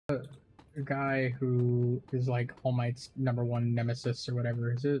a guy who is like All Might's #1 nemesis or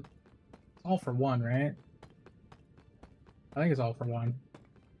whatever. Is it All for One, right? I think it's All for One.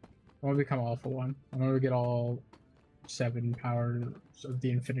 I want to become All for One. I want to get all 7 powers of the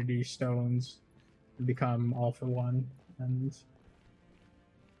Infinity Stones and become All for One and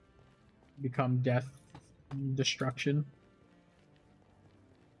become death, destruction.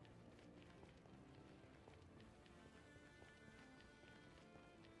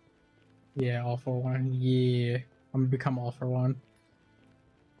 Yeah, All for One. Yeah, I'm gonna become All for One.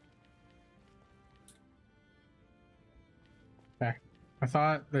 Okay. I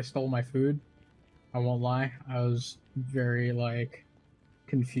thought they stole my food. I won't lie. I was very like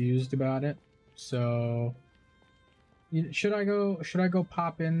confused about it. So should I go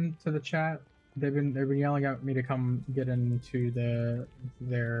pop into the chat? They've been yelling at me to come get into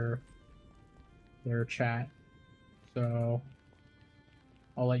their chat. So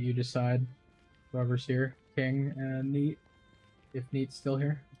I'll let you decide, whoever's here, King and Neat, if Neat's still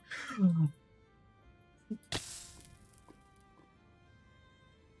here.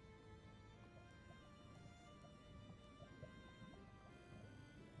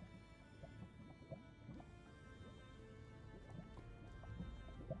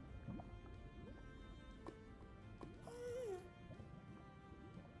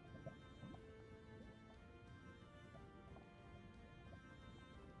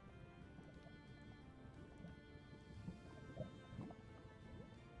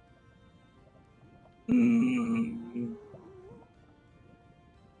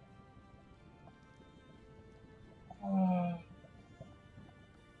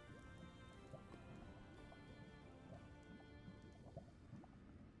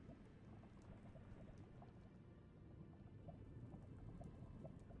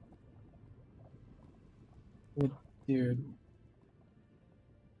 Dude.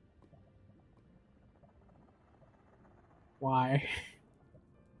 Why?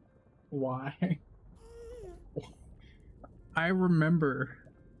 Why? I remember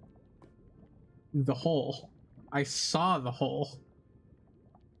the hole. I saw the hole.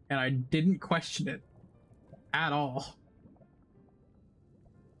 And I didn't question it at all.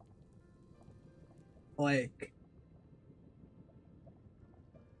 Like,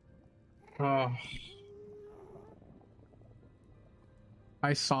 oh.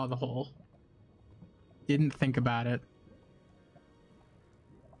 I saw the hole. Didn't think about it.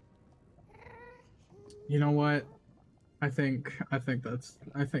 You know what? I think that's gonna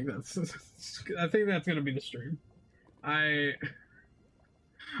be the stream.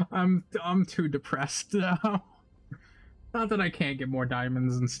 I'm too depressed now. Not that I can't get more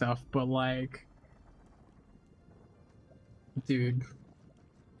diamonds and stuff, but like, dude,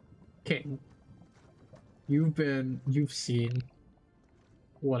 King, you've seen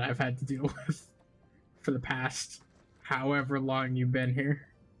what I've had to deal with for the past however long you've been here.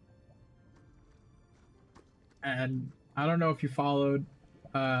 And I don't know if you followed,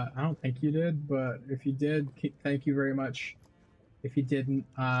 I don't think you did, but if you did, thank you very much. If you didn't,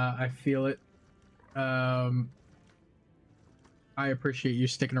 I feel it. I appreciate you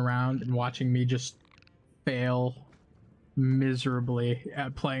sticking around and watching me just fail miserably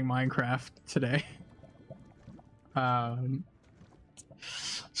at playing Minecraft today.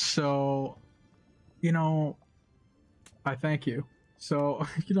 So, you know, I thank you. So,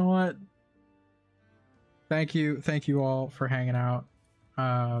 you know what? Thank you all for hanging out.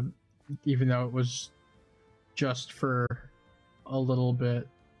 Even though it was just for a little bit.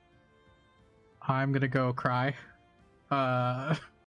 I'm gonna go cry.